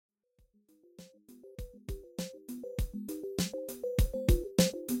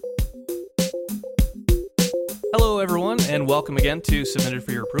and welcome again to Submitted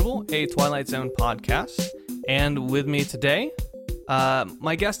for Your Approval, a Twilight Zone podcast. And with me today,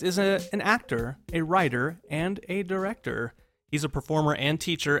 my guest is an actor, a writer, and a director. He's a performer and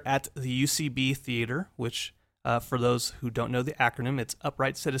teacher at the UCB Theater, which, for those who don't know the acronym, it's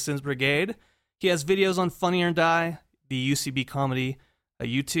Upright Citizens Brigade. He has videos on Funny or Die, the UCB comedy,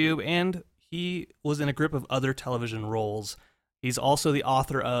 YouTube, and he was in a grip of other television roles. He's also the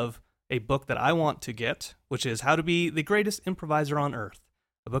author of a book that I want to get, which is How to Be the Greatest Improviser on Earth,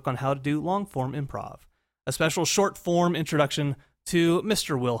 a book on how to do long-form improv. A special short-form introduction to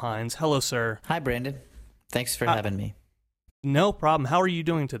Mr. Will Hines. Hello, sir. Hi, Brandon. Thanks for having me. No problem. How are you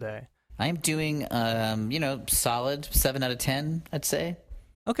doing today? I'm doing, solid 7 out of 10, I'd say.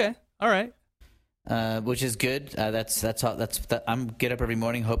 Okay. All right. Which is good. That's I'm get up every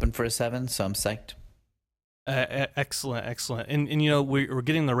morning hoping for a 7, so I'm psyched. Excellent. And we're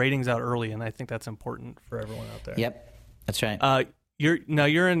getting the ratings out early, and I think that's important for everyone out there. Yep, that's right.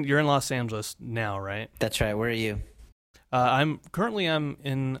 You're in Los Angeles now, right? That's right. Where are you? I'm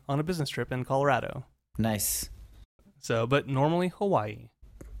on a business trip in Colorado. Nice. So, but normally Hawaii.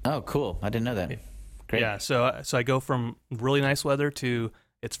 Oh, cool. I didn't know that. Great. Yeah. So I go from really nice weather to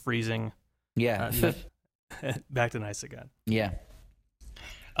it's freezing. Yeah. Back to nice again. Yeah.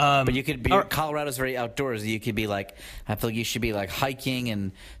 But you could be. Colorado's very outdoors. You could be like, I feel like you should be like hiking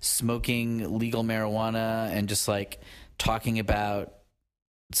and smoking legal marijuana and just like talking about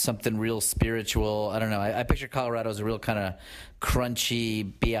something real spiritual. I don't know. I picture Colorado as a real kind of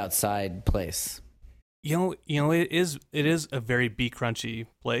crunchy, be outside place. You know, it is a very be crunchy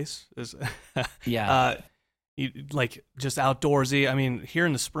place. Yeah. Like just outdoorsy. I mean, here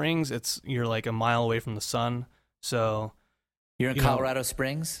in the Springs, you're like a mile away from the sun. So you're in Colorado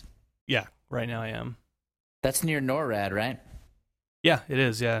Springs? Yeah, right now I am. That's near NORAD, right? Yeah, it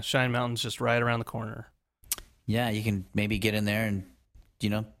is. Yeah, Cheyenne Mountain's just right around the corner. Yeah, you can maybe get in there and,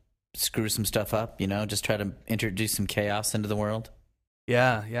 screw some stuff up, just try to introduce some chaos into the world.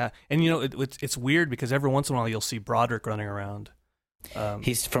 Yeah. And, it's weird because every once in a while you'll see Broderick running around.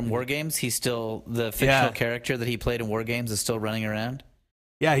 He's from War Games? He's still the fictional character that he played in War Games is still running around?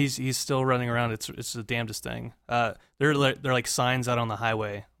 Yeah, he's still running around. It's the damnedest thing. They're like signs out on the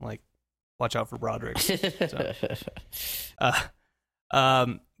highway, like watch out for Broderick.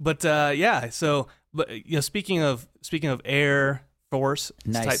 Speaking of Air Force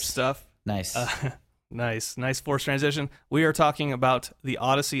type stuff, nice Force transition. We are talking about the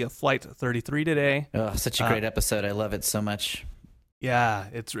Odyssey of Flight 33 today. Oh, such a great episode! I love it so much. Yeah,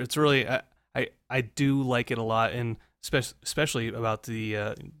 it's really I do like it a lot, and especially about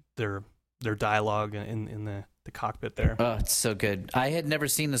the their dialogue in the cockpit there. Oh, it's so good. I had never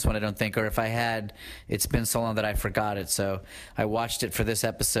seen this one, I don't think, or if I had, it's been so long that I forgot it. So I watched it for this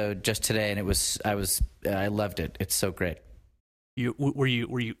episode just today, and I loved it. It's so great. Were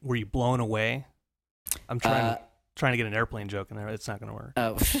you blown away? I'm trying to get an airplane joke in there. It's not going to work.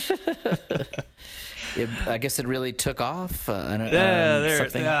 Oh, I guess it really took off.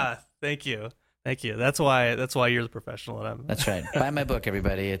 Yeah, thank you. That's why you're the professional. That's right. Buy my book,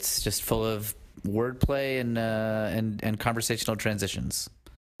 everybody. It's just full of wordplay and conversational transitions.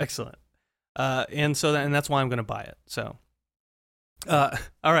 Excellent. And that's why I'm going to buy it. So, all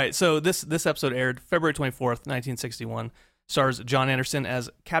right. So this episode aired February 24th, 1961. Stars John Anderson as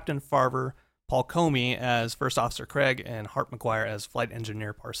Captain Farver, Paul Comey as First Officer Craig, and Hart McGuire as Flight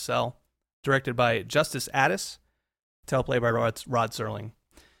Engineer Parcell. Directed by Justice Addis. Teleplay by Rod Serling.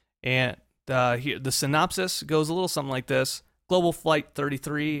 And here, the synopsis goes a little something like this. Global Flight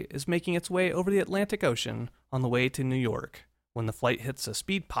 33 is making its way over the Atlantic Ocean on the way to New York. When the flight hits a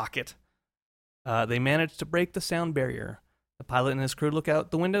speed pocket, they manage to break the sound barrier. The pilot and his crew look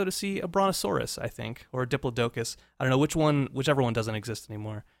out the window to see a brontosaurus, I think, or a diplodocus. I don't know whichever one doesn't exist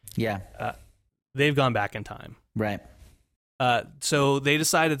anymore. Yeah. They've gone back in time. Right. So they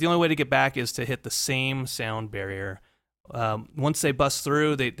decide that the only way to get back is to hit the same sound barrier. Once they bust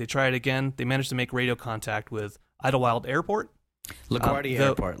through, they try it again. They manage to make radio contact with Idlewild Airport. LaGuardia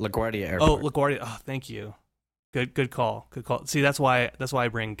Airport. Oh, LaGuardia. Oh, thank you. Good call. See, that's why I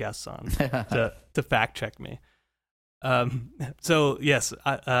bring guests on to fact check me. So yes,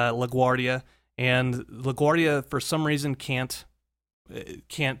 LaGuardia, and LaGuardia for some reason can't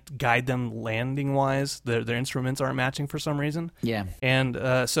guide them landing wise. Their instruments aren't matching for some reason. Yeah. And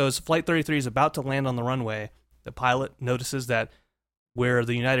so as Flight 33 is about to land on the runway, the pilot notices that where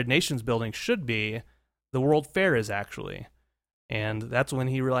the United Nations building should be, the World Fair is actually. And that's when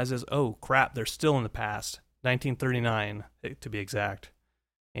he realizes, oh crap, they're still in the past, 1939 to be exact.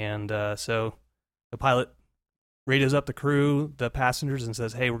 And so the pilot radios up the crew, the passengers, and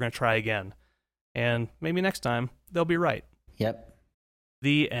says, hey, we're going to try again. and maybe next time they'll be right. Yep.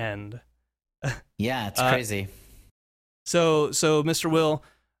 The end. Yeah, it's crazy. So Mr. Will,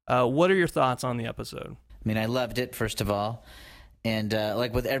 what are your thoughts on the episode? I mean, I loved it, first of all. And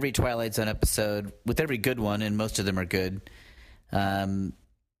like with every Twilight Zone episode, with every good one, and most of them are good, I'm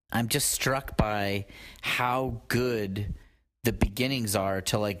just struck by how good the beginnings are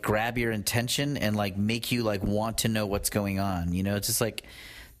to like grab your attention and like make you like want to know what's going on. You know, it's just like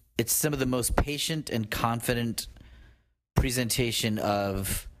it's some of the most patient and confident presentation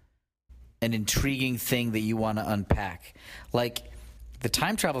of an intriguing thing that you want to unpack. Like the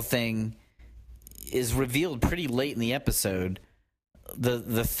time travel thing is revealed pretty late in the episode.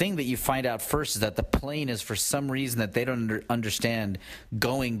 The thing that you find out first is that the plane is, for some reason that they don't understand,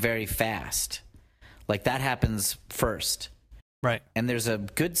 going very fast. Like that happens first. Right. And there's a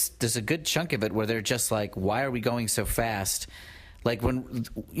good chunk of it where they're just like, why are we going so fast? Like when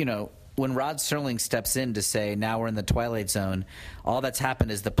Rod Serling steps in to say, now we're in the Twilight Zone, all that's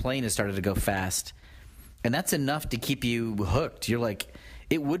happened is the plane has started to go fast. And that's enough to keep you hooked. You're like,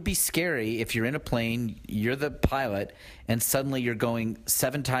 it would be scary if you're in a plane, you're the pilot, and suddenly you're going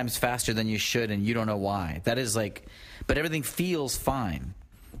 7 times faster than you should and you don't know why. That is like, but everything feels fine.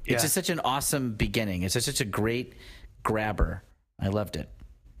 Yeah. It's just such an awesome beginning. It's just such a great grabber. I loved it.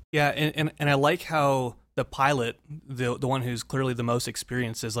 Yeah, and I like how the pilot, the one who's clearly the most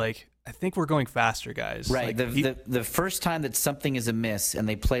experienced, is like, I think we're going faster, guys. Right. Like, the first time that something is amiss and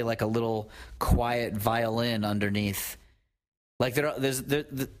they play like a little quiet violin underneath, like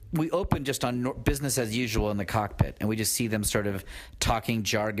we open just on business as usual in the cockpit, and we just see them sort of talking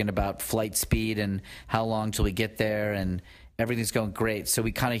jargon about flight speed and how long till we get there, and everything's going great. So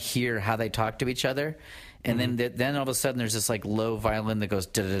we kind of hear how they talk to each other, and then all of a sudden there's this like low violin that goes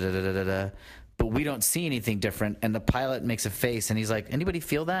da da da da da da, but we don't see anything different. And the pilot makes a face, and he's like, "Anybody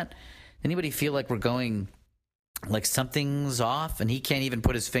feel that? Anybody feel like we're going, like something's off?" And he can't even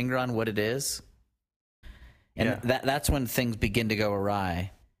put his finger on what it is. And that's when things begin to go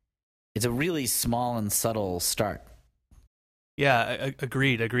awry. It's a really small and subtle start. Yeah,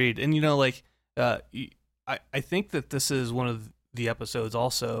 agreed. And, like, I think that this is one of the episodes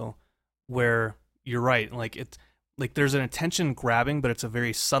also where you're right. Like, it's like there's an attention grabbing, but it's a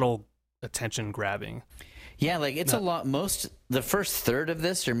very subtle attention grabbing. Yeah, like it's a lot. The first third of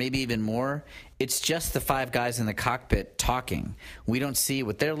this, or maybe even more, it's just the 5 guys in the cockpit talking. We don't see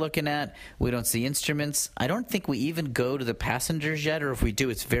what they're looking at. We don't see instruments. I don't think we even go to the passengers yet, or if we do,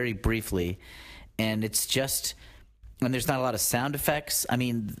 it's very briefly. And it's just, and there's not a lot of sound effects. I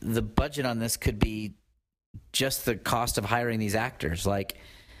mean, the budget on this could be just the cost of hiring these actors. Like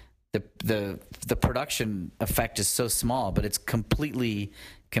the production effect is so small, but it's completely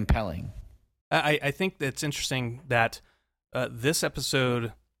compelling. I think it's interesting that this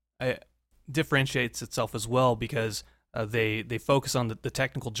episode differentiates itself as well because they focus on the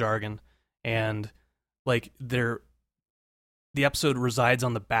technical jargon, and like the episode resides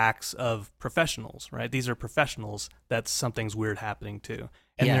on the backs of professionals, right? These are professionals that something's weird happening to,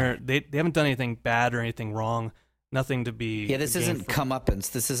 and they haven't done anything bad or anything wrong. Nothing to be. Yeah, this isn't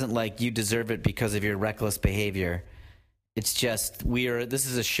comeuppance. This isn't like you deserve it because of your reckless behavior. It's just this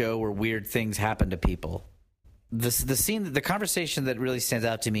is a show where weird things happen to people. The conversation that really stands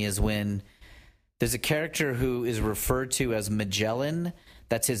out to me is when there's a character who is referred to as Magellan.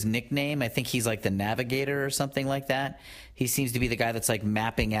 That's his nickname. I think he's like the navigator or something like that. He seems to be the guy that's like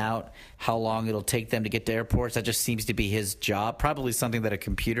mapping out how long it'll take them to get to airports. That just seems to be his job. Probably something that a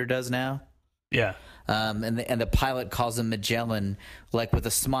computer does now. Yeah. And the pilot calls him Magellan, like with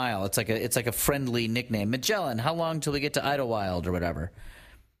a smile. It's like a friendly nickname. Magellan, how long till we get to Idlewild or whatever?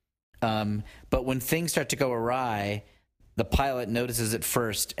 But when things start to go awry, the pilot notices it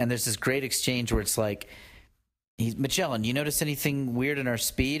first, and there's this great exchange where it's like, Magellan, you notice anything weird in our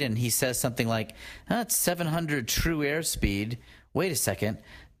speed? And he says something like, it's 700 true airspeed. Wait a second.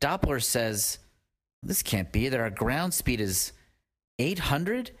 Doppler says, this can't be, that our ground speed is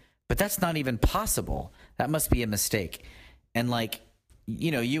 800? But that's not even possible. That must be a mistake. And like,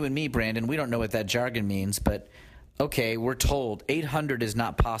 you and me, Brandon, we don't know what that jargon means, but okay, we're told 800 is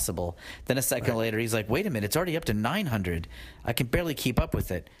not possible. Then a second later, he's like, wait a minute, it's already up to 900. I can barely keep up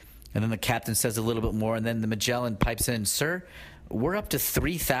with it. And then the captain says a little bit more, and then the Magellan pipes in, sir, we're up to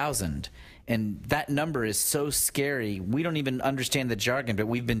 3,000. And that number is so scary. We don't even understand the jargon, but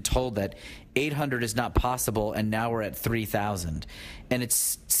we've been told that 800 is not possible, and now we're at 3,000. And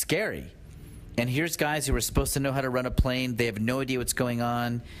it's scary. And here's guys who are supposed to know how to run a plane. They have no idea what's going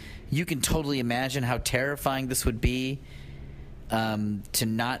on. You can totally imagine how terrifying this would be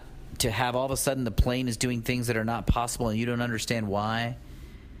to have all of a sudden the plane is doing things that are not possible and you don't understand why.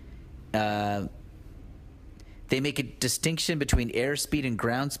 They make a distinction between airspeed and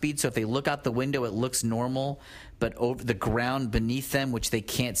ground speed. So if they look out the window, it looks normal, but over the ground beneath them, which they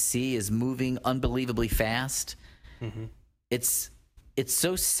can't see, is moving unbelievably fast. Mm-hmm. It's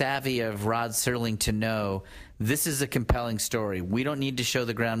so savvy of Rod Serling to know this is a compelling story. We don't need to show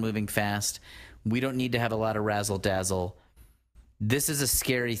the ground moving fast. We don't need to have a lot of razzle dazzle. This is a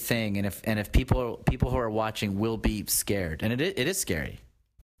scary thing, and if people who are watching will be scared, and it is scary.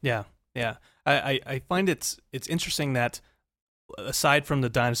 Yeah. I find it's interesting that aside from the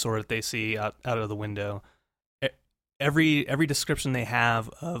dinosaur that they see out of the window, every description they have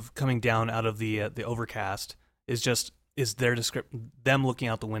of coming down out of the overcast is their them looking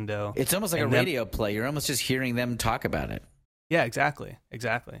out the window. It's almost like a radio play. You're almost just hearing them talk about it. Yeah, exactly.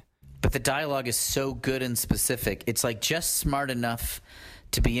 But the dialogue is so good and specific. It's like just smart enough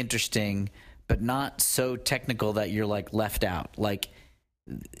to be interesting, but not so technical that you're like left out. Like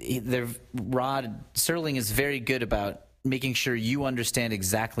Rod Serling is very good about making sure you understand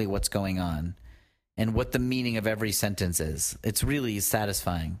exactly what's going on and what the meaning of every sentence is. It's really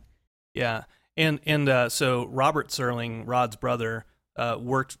satisfying. Yeah. And so Robert Serling, Rod's brother,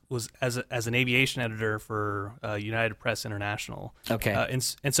 was as an aviation editor for United Press International. Okay.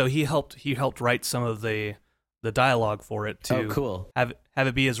 And so he helped write some of the dialogue for it to cool. have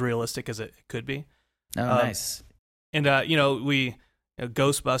it be as realistic as it could be. Oh, nice. And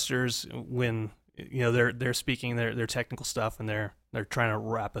Ghostbusters, when they're speaking their technical stuff and they're trying to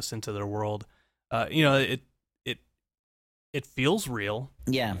wrap us into their world. It feels real.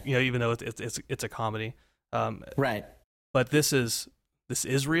 Yeah. Even though it's a comedy. Right. But this is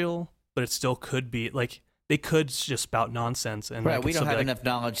real, but it still could be like they could just spout nonsense. And right. We don't have enough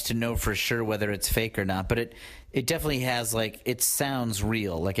knowledge to know for sure whether it's fake or not, but it definitely has it sounds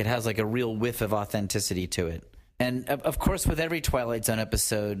real. Like it has like a real whiff of authenticity to it. And of course, with every Twilight Zone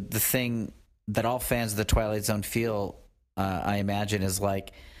episode, the thing that all fans of the Twilight Zone feel, I imagine, is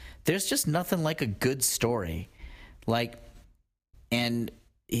like, there's just nothing like a good story. And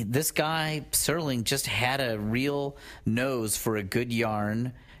this guy, Serling, just had a real nose for a good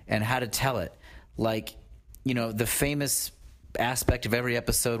yarn and how to tell it. The famous aspect of every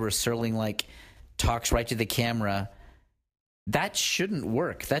episode where Serling, talks right to the camera, that shouldn't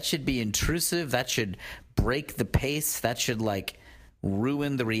work. That should be intrusive. That should break the pace. That should,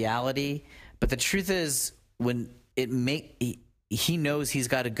 ruin the reality. But the truth is, when he knows he's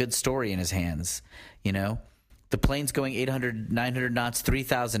got a good story in his hands, The plane's going 800, 900 knots,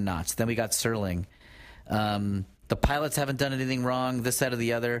 3,000 knots. Then we got Serling. The pilots haven't done anything wrong, this, that, or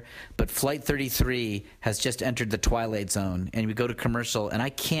the other. But Flight 33 has just entered the Twilight Zone, and we go to commercial. And I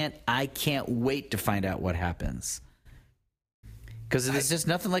can't wait to find out what happens, because there's just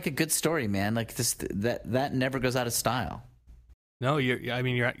nothing like a good story, man. Like this, that never goes out of style. No,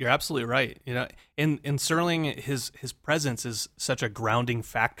 you're absolutely right. In Serling, his presence is such a grounding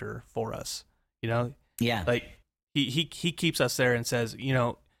factor for us. Yeah. He keeps us there and says,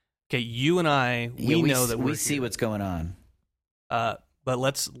 okay, you and I, we know that we see what's going on. But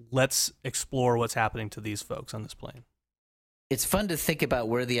let's explore what's happening to these folks on this plane. It's fun to think about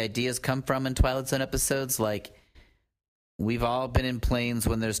where the ideas come from in Twilight Zone episodes. We've all been in planes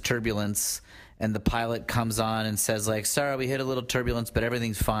when there's turbulence, and the pilot comes on and says, sorry, we hit a little turbulence, but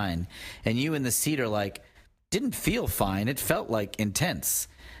everything's fine. And you in the seat are didn't feel fine. It felt intense.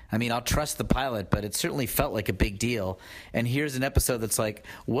 I mean, I'll trust the pilot, but it certainly felt like a big deal. And here's an episode that's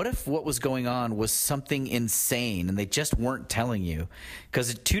what if what was going on was something insane and they just weren't telling you? Because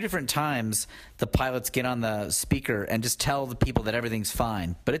at two different times, the pilots get on the speaker and just tell the people that everything's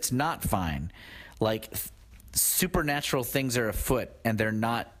fine, but it's not fine. Supernatural things are afoot, and they're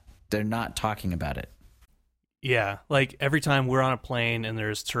not talking about it. Yeah, every time we're on a plane and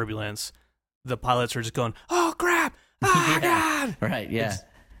there's turbulence, the pilots are just going, "Oh crap! Oh God!" Right? Yeah.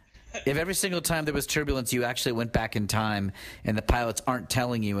 If every single time there was turbulence, you actually went back in time, and the pilots aren't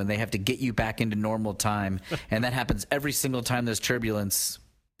telling you, and they have to get you back into normal time, and that happens every single time there's turbulence.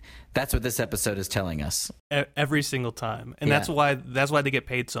 That's what this episode is telling us. Every single time, and that's why they get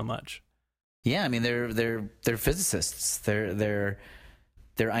paid so much. Yeah, I mean they're physicists. They're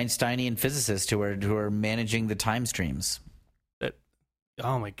Einsteinian physicists who are managing the time streams.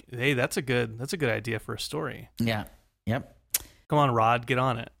 Hey, that's a good idea for a story. Yeah. Yep. Come on, Rod, get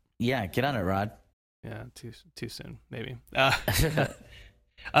on it. Yeah, get on it, Rod. Yeah, too soon, maybe. What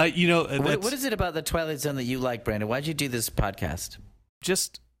is it about the Twilight Zone that you like, Brandon? Why'd you do this podcast?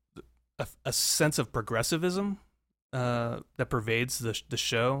 Just a sense of progressivism that pervades the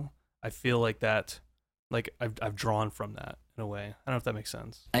show. I feel like that, I've drawn from that in a way. I don't know if that makes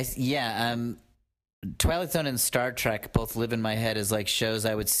sense. Twilight Zone and Star Trek both live in my head as shows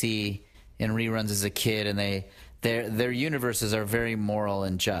I would see in reruns as a kid, and their universes are very moral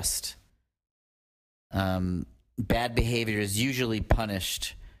and just. Bad behavior is usually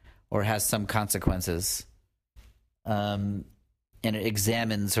punished or has some consequences. And it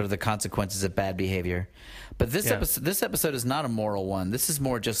examines sort of the consequences of bad behavior. But this episode is not a moral one. This is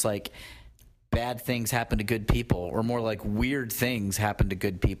more just like bad things happen to good people, or more like weird things happen to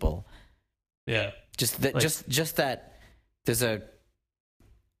good people. Yeah. Just that there's a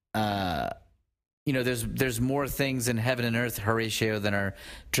there's more things in heaven and earth, Horatio, than are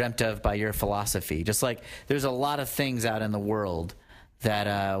dreamt of by your philosophy. Just like there's a lot of things out in the world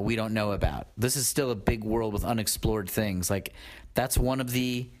that we don't know about. This is still a big world with unexplored things. Like, that's one of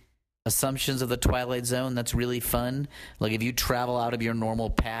the assumptions of the Twilight Zone that's really fun. Like, if you travel out of your normal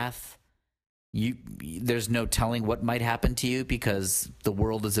path, there's no telling what might happen to you, because the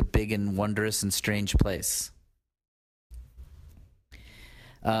world is a big and wondrous and strange place.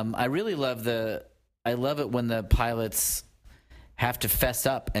 I really love I love it when the pilots have to fess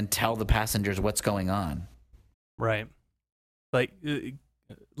up and tell the passengers what's going on. Right. Like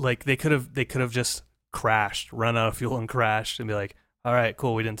they could have just crashed, run out of fuel and crashed, and be like, all right,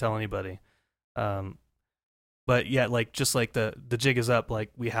 cool, we didn't tell anybody. But yeah, like, just like the jig is up.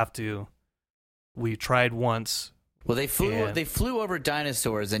 Like, we tried once. Well, they flew over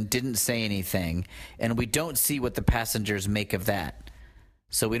dinosaurs and didn't say anything, and we don't see what the passengers make of that.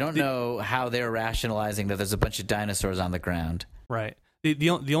 So we don't know how they're rationalizing that there's a bunch of dinosaurs on the ground. Right.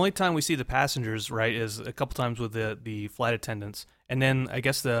 The only time we see the passengers, right, is a couple times with the flight attendants, and then I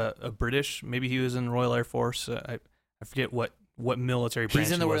guess a British, maybe he was in the Royal Air Force. I forget what military branch.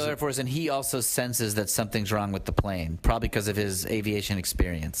 He's in the Royal Air Force, and he also senses that something's wrong with the plane, probably because of his aviation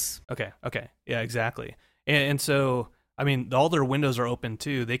experience. Okay, yeah, exactly. And so, I mean, all their windows are open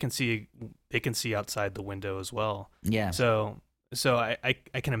too. They can see outside the window as well. Yeah. So I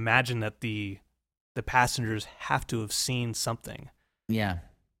can imagine that the passengers have to have seen something. Yeah.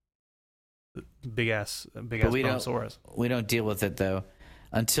 Big ass Brontosaurus. We don't deal with it though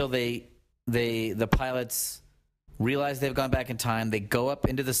until the pilots realize they've gone back in time. They go up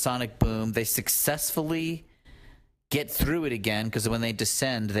into the sonic boom. They successfully get through it again, because when they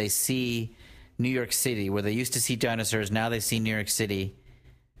descend, they see New York City, where they used to see dinosaurs. Now they see New York City.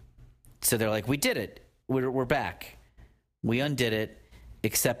 So they're like, "We did it. We're back. We undid it."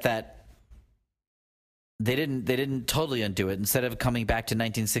 Except that they didn't totally undo it. Instead of coming back to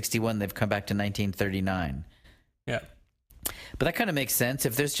 1961, they've come back to 1939. Yeah. But that kind of makes sense.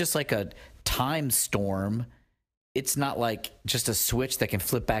 If there's just like a time storm, it's not like just a switch that can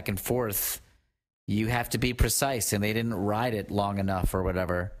flip back and forth. You have to be precise, and they didn't ride it long enough or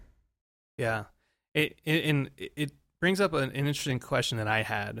whatever. Yeah. It brings up an interesting question that I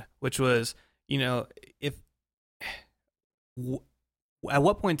had, which was, if at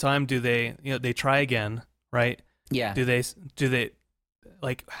what point in time do they try again, right? Yeah. Do they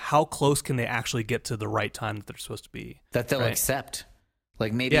like, how close can they actually get to the right time that they're supposed to be? That they'll accept.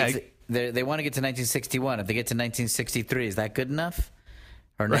 Like, maybe they want to get to 1961. If they get to 1963, is that good enough?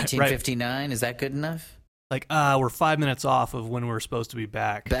 Or 1959, is that good enough? Like, we're 5 minutes off of when we're supposed to be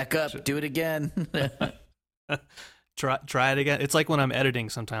back. Back up, do it again. Try it again. It's like when I'm editing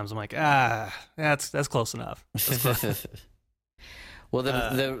sometimes. I'm like, that's close enough. Well,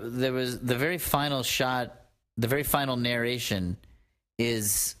 there was the very final shot, the very final narration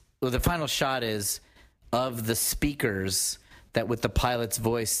the final shot is of the speakers that, with the pilot's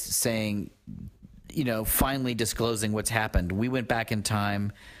voice saying, finally disclosing what's happened. We went back in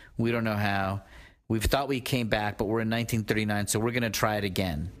time. We don't know how. We thought we came back, but we're in 1939, so we're going to try it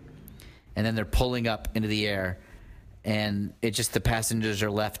again. And then they're pulling up into the air, and the passengers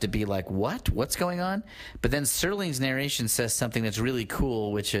are left to be like, what? What's going on? But then Serling's narration says something that's really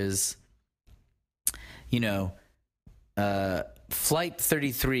cool, which is, Flight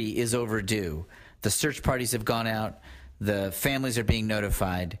 33 is overdue. The search parties have gone out. The families are being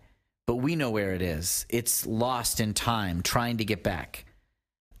notified. But we know where it is. It's lost in time, trying to get back.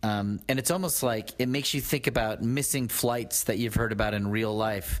 And it's almost like it makes you think about missing flights that you've heard about in real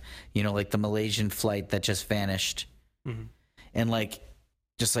life, like the Malaysian flight that just vanished. Mm-hmm. And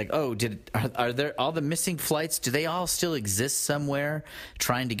just like, are there all the missing flights? Do they all still exist somewhere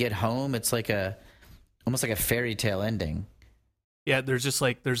trying to get home? It's like almost like a fairy tale ending. Yeah, there's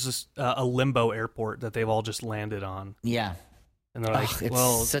this a limbo airport that they've all just landed on. Yeah. And they're like,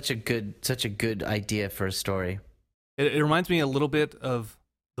 it's such a good idea for a story. It reminds me a little bit of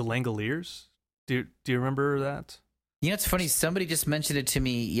the Langoliers. Do you remember that? It's funny. Somebody just mentioned it to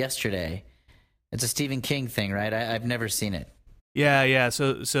me yesterday. It's a Stephen King thing, right? I've never seen it. Yeah.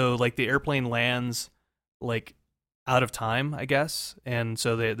 So like the airplane lands like out of time, I guess, and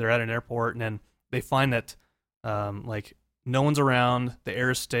so they're at an airport, and then they find that like no one's around, the air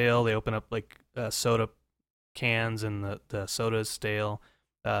is stale. They open up like soda cans, and the soda is stale.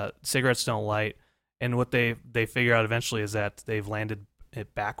 Cigarettes don't light, and what they figure out eventually is that they've landed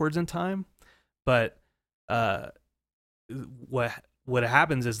it backwards in time. But what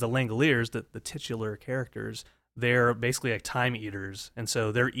happens is the Langoliers, the titular characters, they're basically like time eaters, and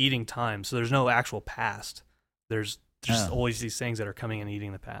so they're eating time. So there's no actual past. There's just always these things that are coming and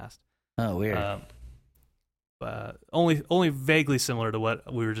eating the past. Oh, weird. Only vaguely similar to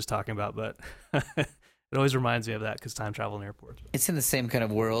what we were just talking about, but it always reminds me of that because time travel in airports. It's in the same kind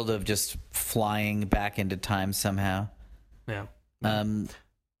of world of just flying back into time somehow. Yeah.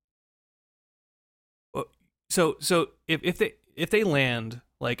 So if they land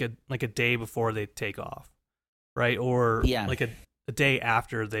like a day before they take off, right? Or like a day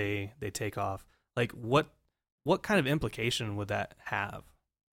after they take off, like what kind of implication would that have?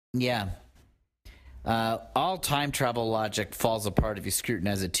 Yeah. All time travel logic falls apart if you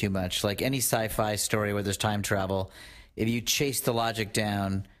scrutinize it too much. Like any sci-fi story where there's time travel, if you chase the logic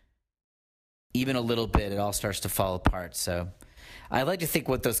down even a little bit, it all starts to fall apart. So I like to think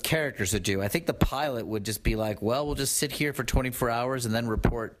what those characters would do. I think the pilot would just be like, well, we'll just sit here for 24 hours and then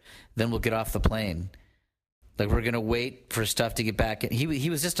report. Then we'll get off the plane. Like, we're going to wait for stuff to get back. He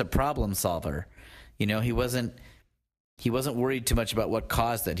was just a problem solver. You know, he wasn't worried too much about what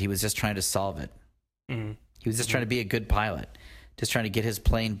caused it. He was just trying to solve it. Mm-hmm. He was just trying to be a good pilot, just trying to get his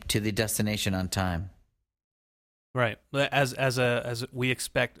plane to the destination on time. Right. As we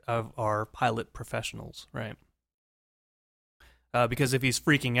expect of our pilot professionals, right? Because if he's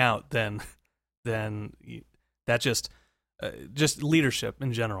freaking out, then that just leadership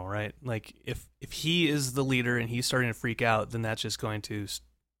in general, right? Like if he is the leader and he's starting to freak out, then that's just going to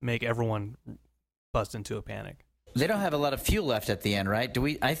make everyone bust into a panic. They don't have a lot of fuel left at the end, right?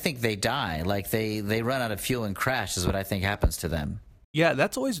 I think they die. Like they run out of fuel and crash is what I think happens to them. Yeah,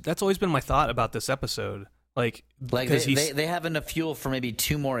 that's always been my thought about this episode. Like they have enough fuel for maybe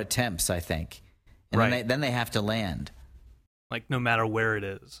 2 more attempts, I think. And right. then they have to land. Like no matter where it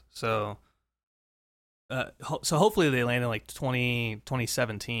is. So hopefully they land in like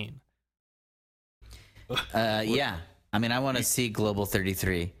 2017. Yeah. I mean, I want to see Global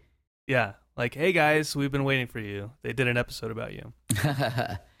 33. Yeah. Like, hey guys, we've been waiting for you. They did an episode about you.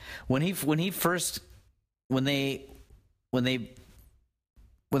 when they first arrive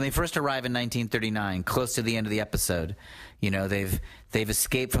in 1939, close to the end of the episode, you know, they've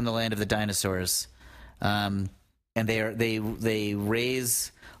escaped from the land of the dinosaurs, and they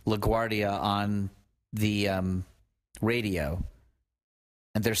raise LaGuardia on the radio,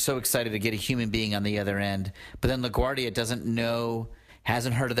 and they're so excited to get a human being on the other end. But then LaGuardia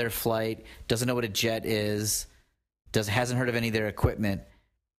hasn't heard of their flight, doesn't know what a jet is, hasn't heard of any of their equipment.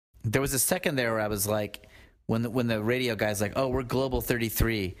 There was a second there where I was like, when the radio guy's like, "Oh, we're Global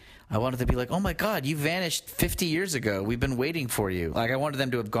 33," I wanted to be like, "Oh my God, you vanished 50 years ago. We've been waiting for you." Like I wanted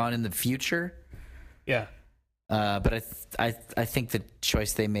them to have gone in the future. Yeah. But I think the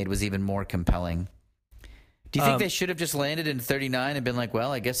choice they made was even more compelling. Do you think they should have just landed in 39 and been like,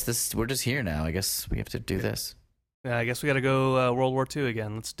 "Well, I guess we're just here now. I guess we have to do this." Yeah, I guess we got to go World War II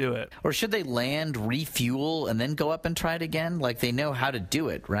again. Let's do it. Or should they land, refuel, and then go up and try it again? Like they know how to do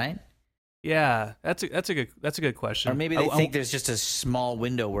it, right? Yeah, that's a good question. Or maybe they think there's just a small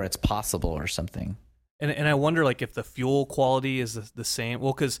window where it's possible or something. And I wonder like if the fuel quality is the same.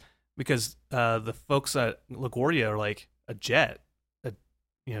 Well, because the folks at LaGuardia are like a jet,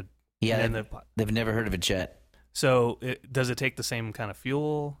 Yeah, they've never heard of a jet. So does it take the same kind of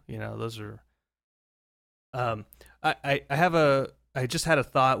fuel? You know, those are. I just had a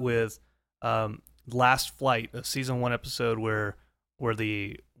thought with Last Flight, a season 1 episode where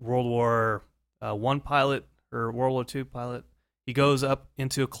the World War I pilot or World War II pilot, he goes up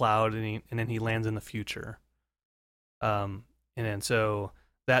into a cloud and then he lands in the future. And then so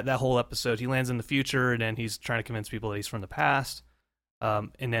that whole episode, he lands in the future and then he's trying to convince people that he's from the past.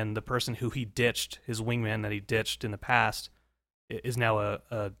 And then the person who he ditched, his wingman that he ditched in the past, is now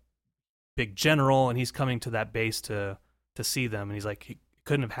a big general, and he's coming to that base to see them. And he's like, it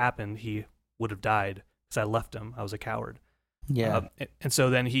couldn't have happened. He would have died because I left him. I was a coward. Yeah. And so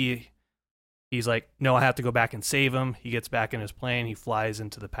then he's like, no, I have to go back and save him. He gets back in his plane. He flies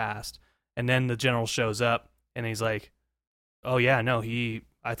into the past. And then the general shows up and he's like, oh yeah, no,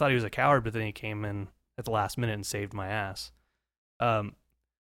 I thought he was a coward, but then he came in at the last minute and saved my ass. And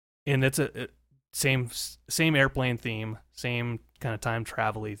it's a same airplane theme, same kind of time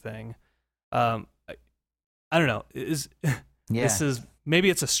travel-y thing. I don't know. Yeah. This is maybe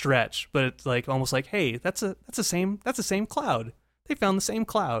it's a stretch, but it's like almost like, hey, that's the same cloud. They found the same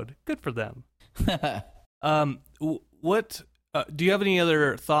cloud. Good for them. What do you have any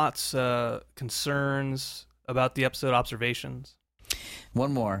other thoughts, concerns about the episode, observations?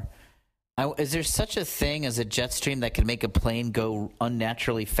 One more. Is there such a thing as a jet stream that can make a plane go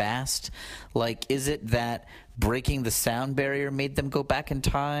unnaturally fast? Like, is it that breaking the sound barrier made them go back in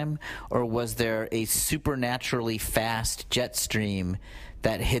time? Or was there a supernaturally fast jet stream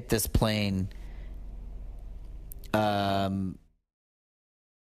that hit this plane? Well,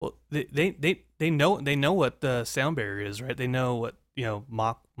 they know what the sound barrier is, right? They know what,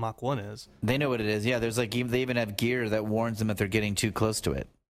 Mach 1 is. They know what it is. Yeah, there's like they even have gear that warns them if they're getting too close to it.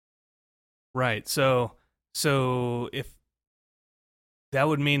 Right. So if that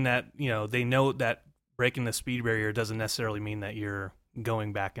would mean that, they know that breaking the speed barrier doesn't necessarily mean that you're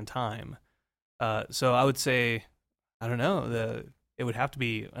going back in time. So I would say, I don't know, it would have to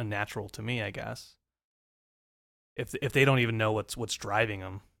be unnatural to me, I guess. If they don't even know what's driving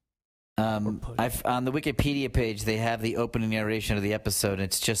them. On the Wikipedia page, they have the opening narration of the episode, and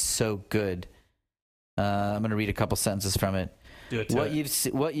it's just so good. I'm going to read a couple sentences from it. What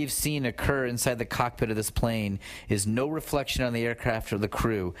you've seen occur inside the cockpit of this plane is no reflection on the aircraft or the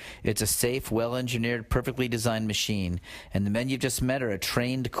crew. It's a safe, well-engineered, perfectly designed machine. And the men you've just met are a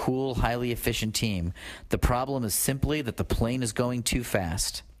trained, cool, highly efficient team. The problem is simply that the plane is going too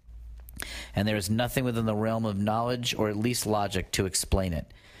fast. And there is nothing within the realm of knowledge or at least logic to explain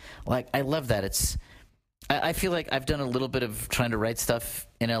it. Like, I love that. I feel like I've done a little bit of trying to write stuff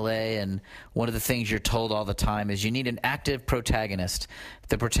in LA, and one of the things you're told all the time is you need an active protagonist.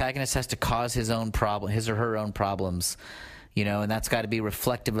 The protagonist has to cause his or her own problems, and that's got to be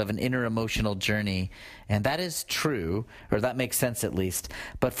reflective of an inner emotional journey. And that is true, or that makes sense at least.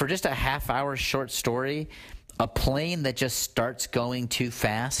 But for just a half-hour short story, a plane that just starts going too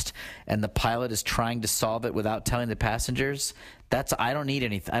fast and the pilot is trying to solve it without telling the passengers, I don't need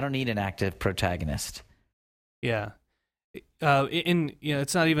anything. I don't need an active protagonist. Yeah.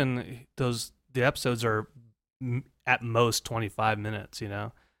 It's not even the episodes are at most 25 minutes,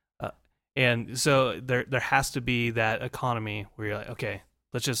 and so there has to be that economy where you're like, okay,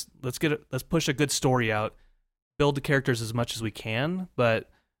 let's push a good story out, build the characters as much as we can, but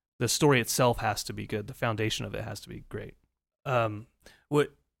the story itself has to be good. The foundation of it has to be great.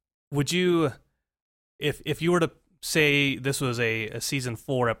 Would you, if you were to say this was a season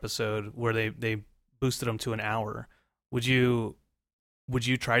 4 episode where they boosted them to an hour, would you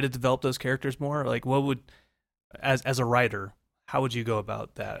try to develop those characters more? Like, what would, as a writer, how would you go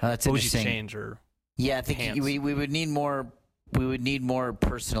about that? That's what would you change or? Yeah, I think we would need more. We would need more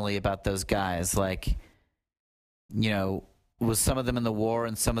personally about those guys. Like, was some of them in the war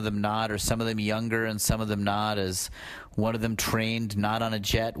and some of them not, or some of them younger and some of them not? Is one of them trained not on a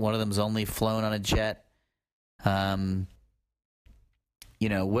jet? One of them's only flown on a jet?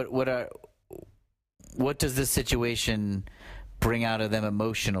 What does this situation bring out of them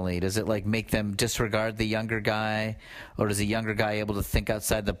emotionally? Does it make them disregard the younger guy, or is the younger guy able to think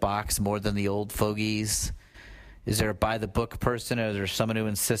outside the box more than the old fogies? Is there a by the book person, or is there someone who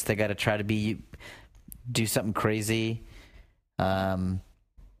insists they got to try to do something crazy? And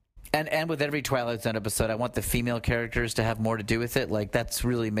with every Twilight Zone episode, I want the female characters to have more to do with it. Like, that's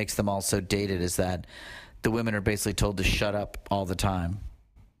really makes them all so dated, is that the women are basically told to shut up all the time.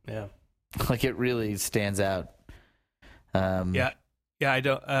 Yeah. Like, it really stands out. I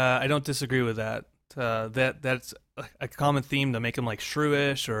don't disagree with that. That's a common theme to make them like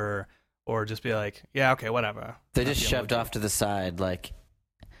shrewish or just be like, yeah, okay, whatever. They're just shoved off to the side. Like,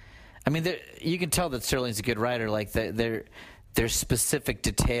 I mean, you can tell that Serling's a good writer. Like, there's specific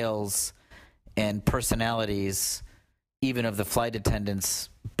details and personalities, even of the flight attendants,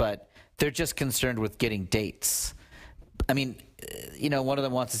 but they're just concerned with getting dates. I mean, one of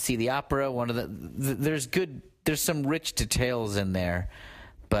them wants to see the opera. There's some rich details in there,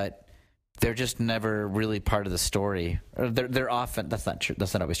 but they're just never really part of the story. Or they're often, that's not true.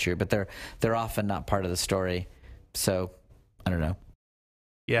 That's not always true, but they're often not part of the story. So I don't know.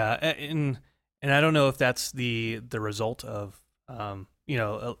 Yeah, and I don't know if that's the result of a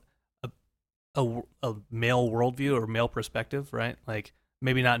male worldview or male perspective, right? Like,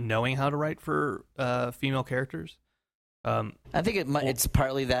 maybe not knowing how to write for female characters. I think it's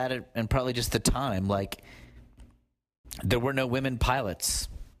partly that, and partly just the time. Like, there were no women pilots,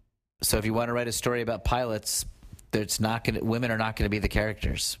 so if you want to write a story about pilots, women are not going to be the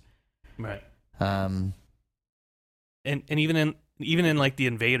characters, right? And even in like The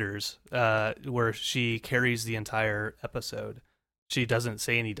Invaders, where she carries the entire episode, she doesn't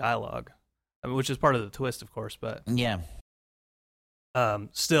say any dialogue, which is part of the twist, of course. But yeah,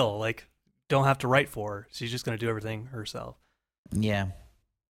 still like don't have to write for her. She's just going to do everything herself. Yeah.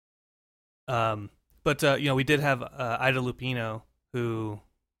 But we did have Ida Lupino, who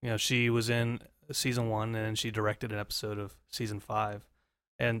she was in season 1 and she directed an episode of season 5,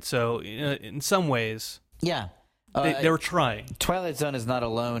 and so in some ways, yeah, they were trying. Twilight Zone is not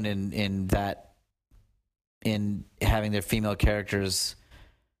alone in having their female characters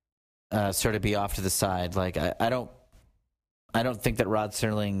sort of be off to the side. Like I don't think that Rod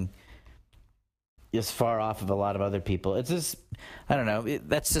Serling is far off of a lot of other people. It's just, I don't know.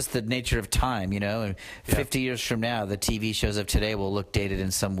 That's just the nature of time, And 50 years from now, the TV shows of today will look dated in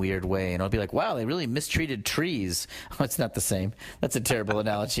some weird way, and it'll be like, wow, they really mistreated trees. Oh, it's not the same. That's a terrible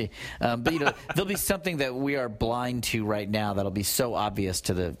analogy. But there'll be something that we are blind to right now that'll be so obvious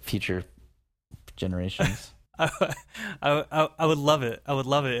to the future generations. I would love it. I would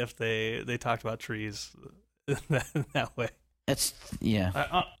love it if they talked about trees that way. It's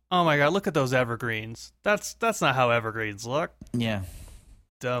oh my god! Look at those evergreens. That's not how evergreens look. Yeah.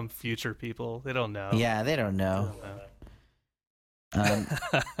 Dumb future people. They don't know. Yeah, they don't know.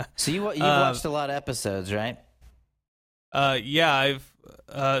 So you've watched a lot of episodes, right? Yeah, I've.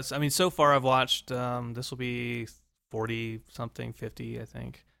 So far I've watched. This will be 40 something, 50, I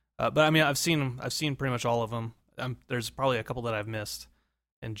think. But I've seen pretty much all of them. There's probably a couple that I've missed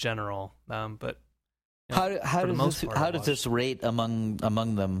in general. But. How does this rate among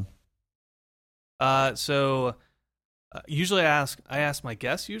them? Usually I ask my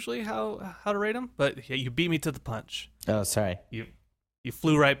guests usually how to rate them, but yeah, you beat me to the punch. Oh, sorry. You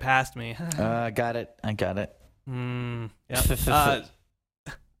flew right past me. I got it. Yeah.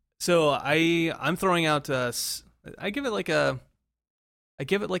 So I'm throwing out. I give it like a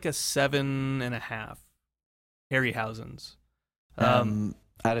 7.5. Harryhausen's. Out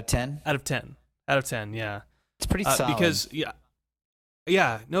of 10. Out of 10, yeah. It's pretty solid. Because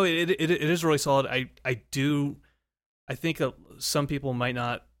no, it is really solid. I think some people might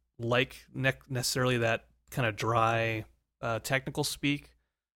not like necessarily that kind of dry technical speak.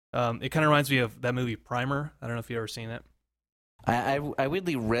 It kind of reminds me of that movie Primer. I don't know if you've ever seen it. I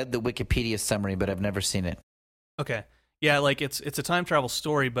weirdly read the Wikipedia summary, but I've never seen it. Okay, yeah, like it's a time travel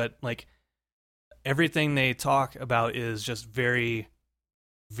story, but like everything they talk about is just very,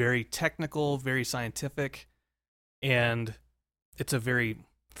 very technical, very scientific, and it's a very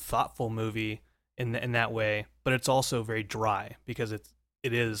thoughtful movie in that way, but it's also very dry because it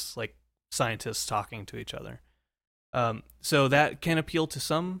is like scientists talking to each other. So that can appeal to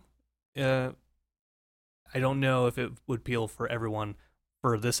some. I don't know if it would appeal for everyone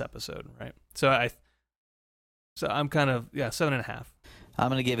for this episode, right? So I'm kind of 7.5. I'm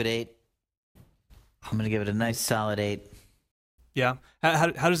gonna give it 8. I'm gonna give it a nice solid 8. Yeah. How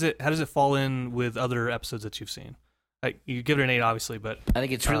does it fall in with other episodes that you've seen? Like you give it an 8, obviously, but I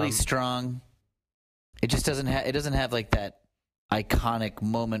think it's really strong. It just doesn't have like that iconic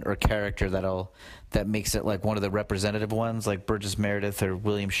moment or character that makes it like one of the representative ones, like Burgess Meredith or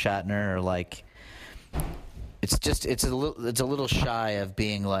William Shatner, or like it's a little shy of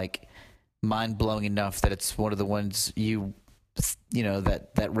being like mind blowing enough that it's one of the ones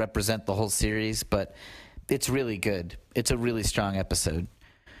that represent the whole series, but it's really good. It's a really strong episode.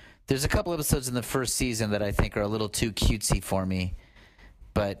 There's a couple episodes in the first season that I think are a little too cutesy for me,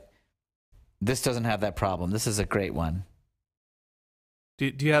 but this doesn't have that problem. This is a great one.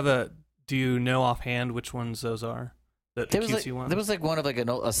 Do you know offhand which ones those are? The cutesy ones? There was like one of like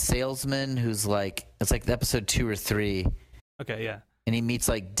a salesman who's like, it's like episode 2 or 3. Okay, yeah. And he meets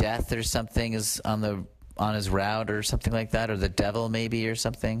like death or something is on his route or something like that, or the devil maybe or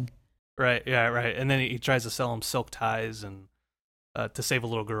something. Right, yeah, right. And then he tries to sell him silk ties and to save a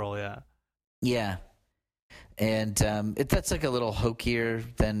little girl, yeah. Yeah. And that's like a little hokier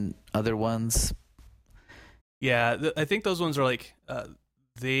than other ones. Yeah, I think those ones are like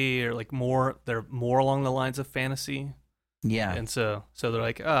they're more along the lines of fantasy. Yeah. And so they're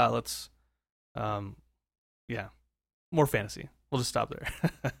like, let's more fantasy. We'll just stop there.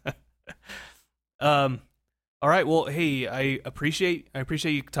 All right. Well, hey, I appreciate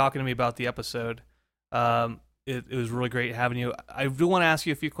you talking to me about the episode. It was really great having you. I do want to ask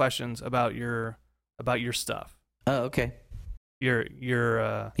you a few questions about your stuff. Oh, okay. You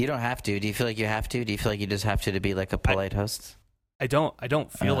don't have to. Do you feel like you have to? Do you feel like you just have to be like a polite host? I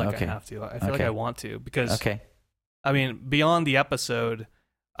don't feel like okay. I have to. I feel like I want to because okay. I mean, beyond the episode,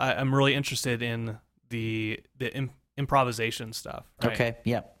 I'm really interested in the improvisation stuff. Right? Okay.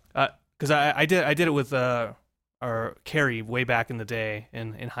 Yeah. Because I did it with our Carrie way back in the day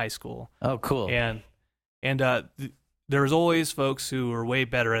in high school. Oh, cool. And there was always folks who were way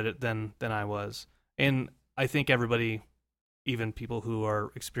better at it than I was, and I think everybody even people who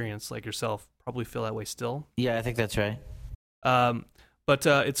are experienced like yourself probably feel that way still. Yeah, I think that's right. But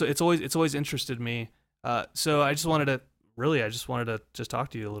it's always interested me. So I just wanted to just talk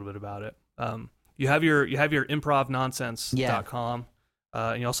to you a little bit about it. You have your improvnonsense.com.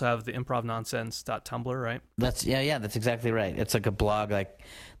 And you also have the improvnonsense.tumblr, right? That's exactly right. It's like a blog like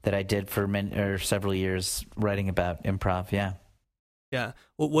that I did for several years writing about improv. Yeah. Yeah.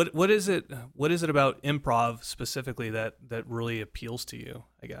 Well, what is it about improv specifically that really appeals to you,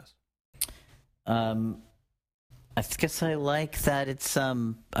 I guess? I guess I like that it's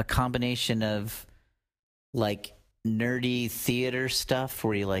a combination of like nerdy theater stuff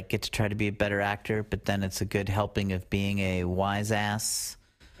where you like get to try to be a better actor, but then it's a good helping of being a wise ass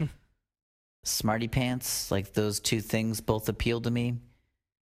smarty pants. Like those two things both appeal to me.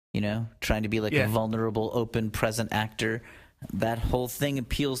 You know, trying to be like a vulnerable, open, present actor. That whole thing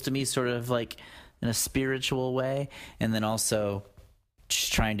appeals to me sort of like in a spiritual way. And then also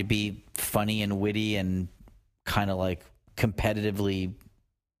just trying to be funny and witty and kind of like competitively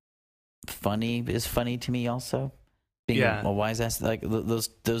funny is funny to me also. Being a wise ass, like those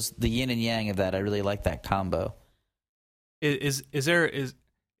the yin and yang of that, I really like that combo. Is there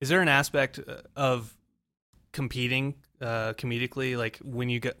an aspect of competing comedically, like when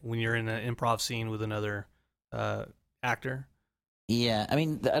you're in an improv scene with another actor? Yeah, I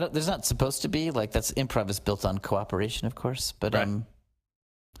mean, there's not supposed to be, like, that's improv is built on cooperation, of course, but right. I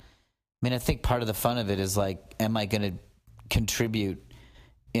mean, I think part of the fun of it is like, am I going to contribute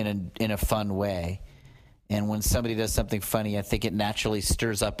in a fun way? And when somebody does something funny, I think it naturally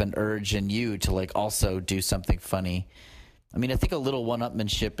stirs up an urge in you to like also do something funny. I mean, I think a little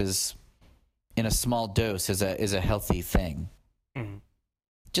one-upmanship is, in a small dose, is a healthy thing. Mm-hmm.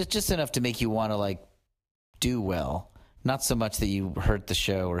 Just enough to make you want to like do well. Not so much that you hurt the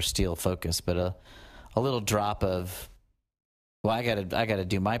show or steal focus, but a little drop of, well, I gotta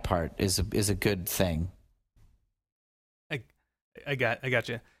do my part is a good thing. I got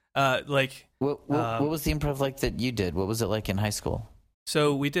you. Like what was the improv like that you did? What was it like in high school?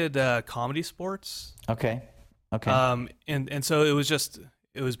 So we did comedy sports. Okay. And so it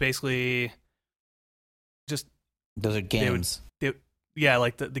was basically just those are games.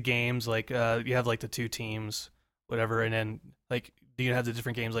 Like the games, like you have like the two teams, whatever, and then like you have the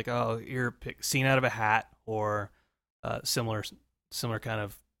different games, like you're scene out of a hat or similar kind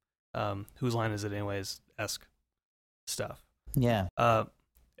of whose line is it anyways esque stuff. Yeah. So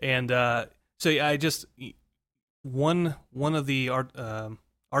yeah, I just one of the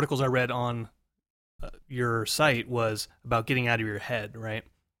articles I read on your site was about getting out of your head, right?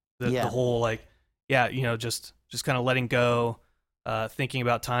 The whole like, just kind of letting go, thinking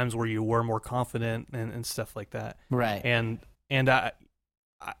about times where you were more confident and stuff like that. Right. And I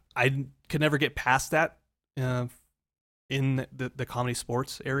could never get past that in the comedy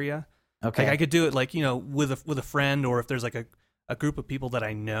sports area. Okay. Like I could do it like, with a friend, or if there's like a group of people that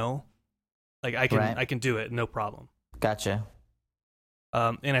I know, like I can do it, no problem. Gotcha.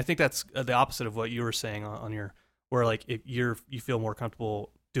 And I think that's the opposite of what you were saying on your, where like if you feel more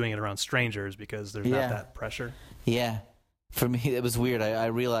comfortable doing it around strangers because there's not that pressure. Yeah. For me, it was weird. I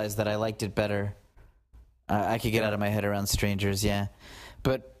realized that I liked it better. I could get out of my head around strangers. Yeah.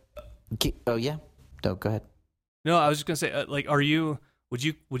 But, oh yeah. No, go ahead. No, I was just going to say, like,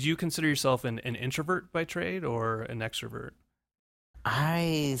 would you consider yourself an introvert by trade or an extrovert?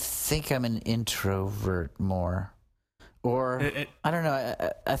 I think I'm an introvert more. Or I don't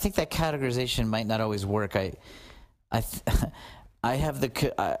know. I think that categorization might not always work. I have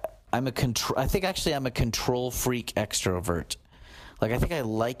I'm a control. I think actually I'm a control freak extrovert. Like I think I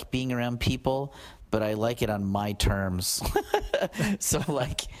like being around people, but I like it on my terms. So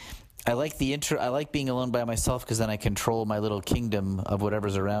like I like I like being alone by myself because then I control my little kingdom of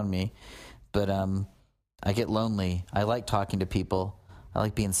whatever's around me. But I get lonely. I like talking to people. I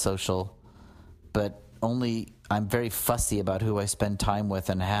like being social, but I'm very fussy about who I spend time with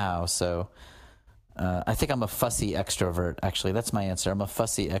and how. So I think I'm a fussy extrovert. Actually, that's my answer. I'm a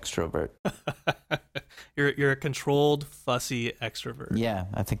fussy extrovert. You're a controlled, fussy extrovert. Yeah,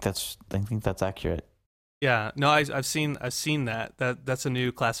 I think that's accurate. Yeah, no, I've seen that. That's a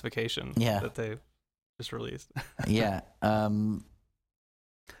new classification. Yeah. That they just released. Yeah.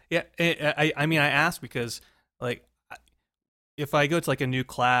 Yeah. I mean, I asked because like if I go to like a new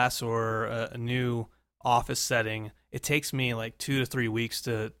class or a new office setting, it takes me like 2 to 3 weeks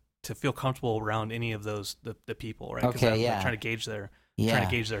to feel comfortable around any of those the people, right? Okay, I'm trying to gauge their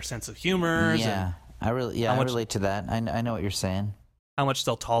sense of humor. Yeah, I relate to that. I know what you're saying. How much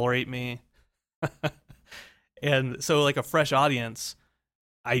they'll tolerate me, and so like a fresh audience,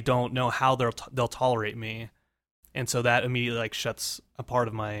 I don't know how they'll tolerate me, and so that immediately like shuts a part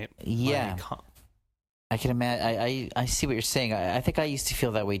of my I can imagine. I see what you're saying. I think I used to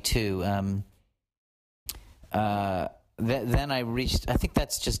feel that way too. Then I reached. I think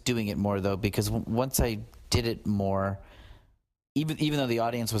that's just doing it more though, because once I did it more, even though the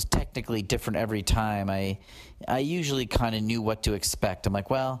audience was technically different every time, I usually kind of knew what to expect. I'm like,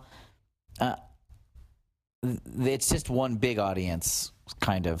 well, it's just one big audience,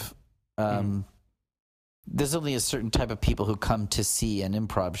 kind of. There's only a certain type of people who come to see an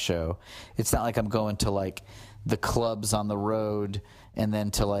improv show. It's not like I'm going to like the clubs on the road and then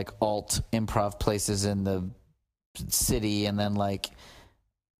to like alt improv places in the city and then like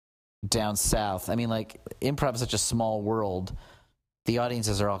down south. I mean, like improv is such a small world. The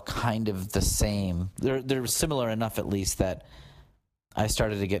audiences are all kind of the same. They're similar enough, at least, that I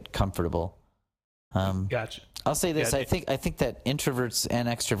started to get comfortable. Gotcha. I'll say this: I think that introverts and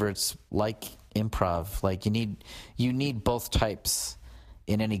extroverts like improv. Like you need both types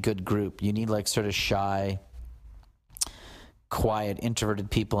in any good group. You need like sort of shy, quiet, introverted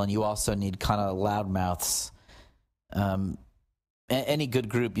people, and you also need kind of loudmouths. Any good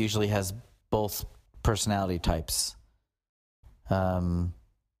group usually has both personality types,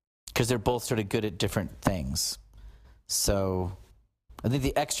 because they're both sort of good at different things. So I think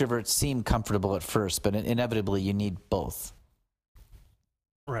the extroverts seem comfortable at first, but inevitably you need both.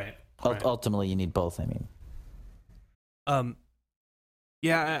 Right. Ultimately, you need both. I mean,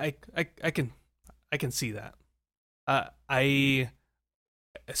 yeah, I can see that. I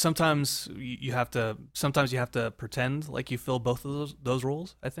sometimes you have to pretend like you fill both of those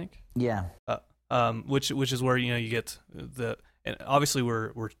roles, I think. Yeah. Which is where you get and obviously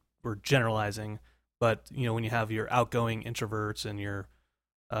we're generalizing, but when you have your outgoing introverts and your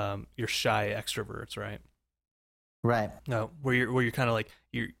shy extroverts, right? Right. No, where you're kind of like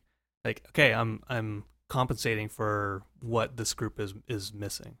you're like, okay, I'm compensating for what this group is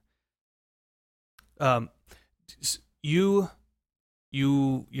missing. You've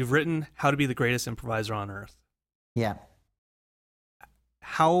written How to Be the Greatest Improviser on Earth. Yeah.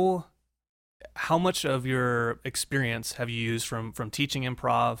 How much of your experience have you used from teaching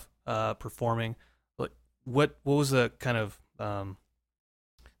improv, performing? Like, what was the kind of the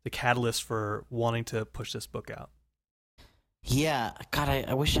catalyst for wanting to push this book out? Yeah, God,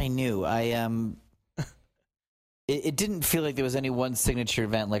 I wish I knew. It didn't feel like there was any one signature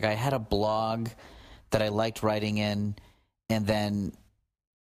event. Like I had a blog that I liked writing in, and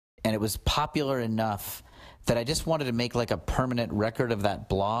it was popular enough that I just wanted to make like a permanent record of that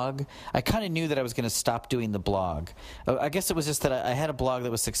blog. I kind of knew that I was going to stop doing the blog. I guess it was just that I had a blog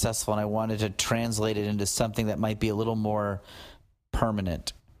that was successful, and I wanted to translate it into something that might be a little more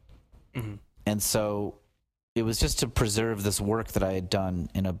permanent. Mm-hmm. And so it was just to preserve this work that I had done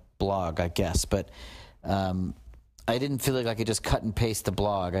in a blog, I guess. But I didn't feel like I could just cut and paste the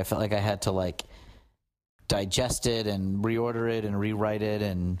blog. I felt like I had to like digest it and reorder it and rewrite it,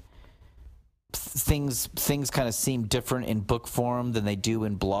 and things kind of seem different in book form than they do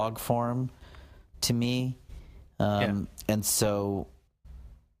in blog form to me. And so,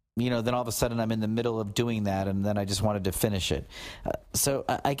 then all of a sudden I'm in the middle of doing that, and then I just wanted to finish it. So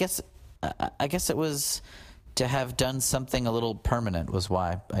I guess it was to have done something a little permanent was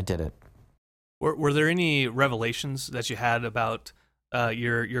why I did it. Were there any revelations that you had about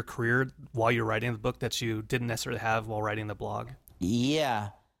your career while you're writing the book that you didn't necessarily have while writing the blog? Yeah.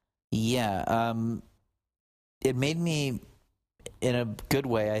 It made me, in a good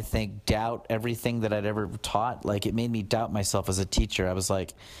way, I think, doubt everything that I'd ever taught. Like, it made me doubt myself as a teacher. I was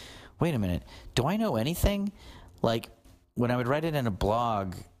like, wait a minute, do I know anything? Like, when I would write it in a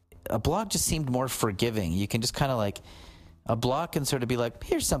blog just seemed more forgiving. You can just kind of like, a blog can sort of be like,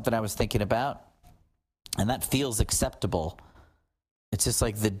 here's something I was thinking about, and that feels acceptable. It's just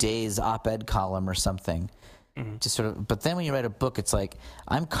like the day's op-ed column or something. Mm-hmm. Just sort of, but then when you write a book, it's like,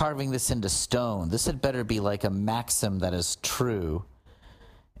 I'm carving this into stone. This had better be like a maxim that is true.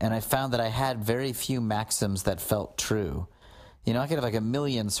 And I found that I had very few maxims that felt true. I could have like a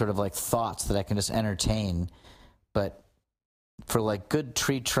million sort of like thoughts that I can just entertain, but for like good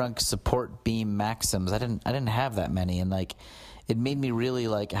tree trunk support beam maxims, I didn't have that many. And like, it made me really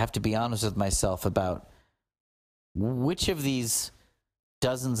like have to be honest with myself about which of these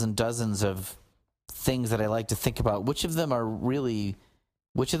dozens and dozens of things that I like to think about, which of them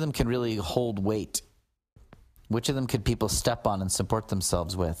can really hold weight? Which of them could people step on and support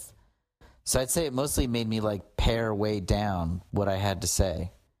themselves with? So I'd say it mostly made me like pare way down what I had to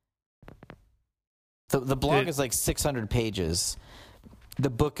say. The blog is like 600 pages. The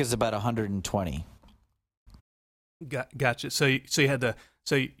book is about 120. Gotcha. So you had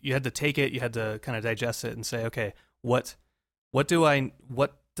So you had to take it, you had to kind of digest it and say, okay, what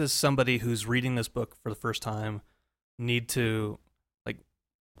does somebody who's reading this book for the first time need to, like,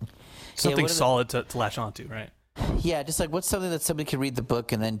 something solid to latch onto, right? Yeah, just like what's something that somebody could read the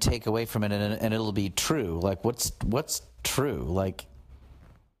book and then take away from it, and it'll be true. Like what's true? Like,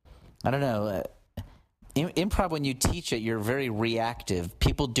 I don't know. Improv, when you teach it, you're very reactive.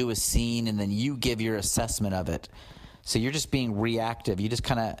 People do a scene and then you give your assessment of it. So you're just being reactive. You just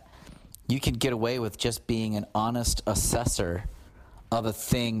you can get away with just being an honest assessor of a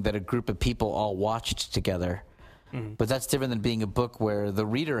thing that a group of people all watched together. Mm-hmm. But that's different than being a book where the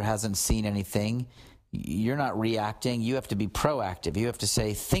reader hasn't seen anything. You're not reacting. You have to be proactive. You have to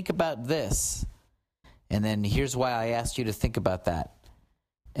say, think about this. And then here's why I asked you to think about that.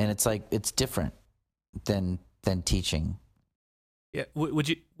 And it's like, it's different than teaching. Yeah. Would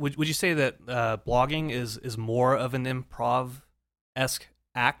you say that blogging is more of an improv-esque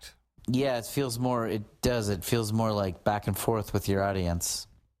act? Yeah, it feels more. It does. It feels more like back and forth with your audience.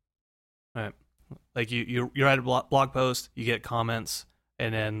 Right. Like you write a blog post, you get comments,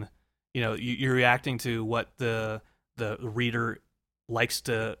 and then you're reacting to what the reader likes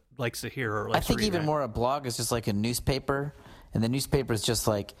to hear or likes I think to read, even right? more, a blog is just like a newspaper, and the newspaper is just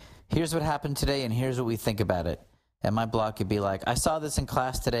like, here's what happened today, and here's what we think about it. And my blog could be like, I saw this in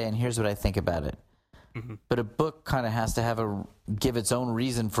class today, and here's what I think about it. Mm-hmm. But a book kind of has to give its own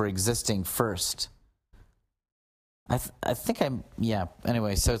reason for existing first. I think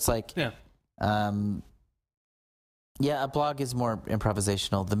Anyway, so it's like, a blog is more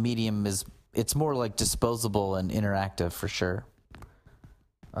improvisational. The medium it's more like disposable and interactive for sure.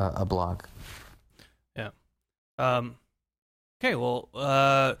 A blog. Yeah. Okay. Well.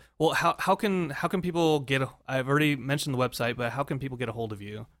 How can people get? I've already mentioned the website, but how can people get a hold of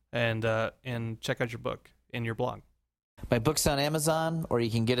you and check out your book and your blog? My book's on Amazon, or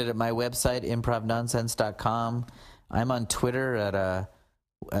you can get it at my website, improvnonsense.com. I'm on Twitter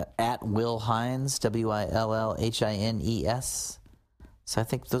at Will Hines, WILLHINES. So I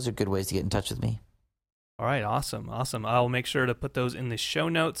think those are good ways to get in touch with me. All right, awesome. I'll make sure to put those in the show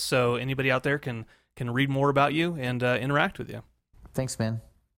notes so anybody out there can read more about you and interact with you. Thanks, man.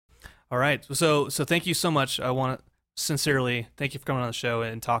 All right, so thank you so much. I want to sincerely thank you for coming on the show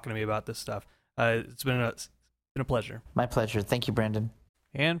and talking to me about this stuff. It's been a pleasure. My pleasure. Thank you, Brandon.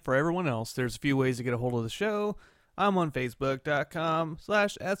 And for everyone else, there's a few ways to get a hold of the show. I'm on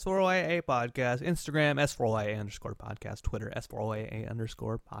Facebook.com/S4OIA podcast, Instagram S4OIA_podcast, Twitter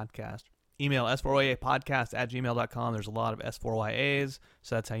S4OIA_podcast, email S4OIA podcast@gmail.com. There's a lot of S4OIAs,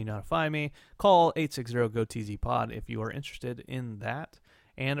 so that's how you know how to find me. Call 860-GO-TZ-POD if you are interested in that.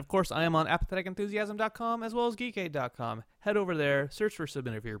 And of course, I am on apatheticenthusiasm.com as well as geekade.com. Head over there, search for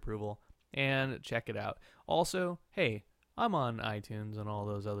Submitted for Your Approval, and check it out. Also, hey, I'm on iTunes and all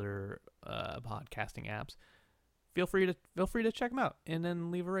those other podcasting apps. Feel free to check them out and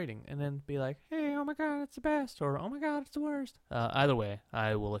then leave a rating and then be like, hey, oh my God, it's the best, or oh my God, it's the worst. Either way,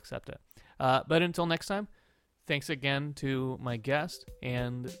 I will accept it. But until next time, thanks again to my guest,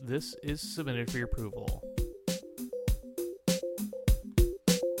 and this is Submitted for Your Approval.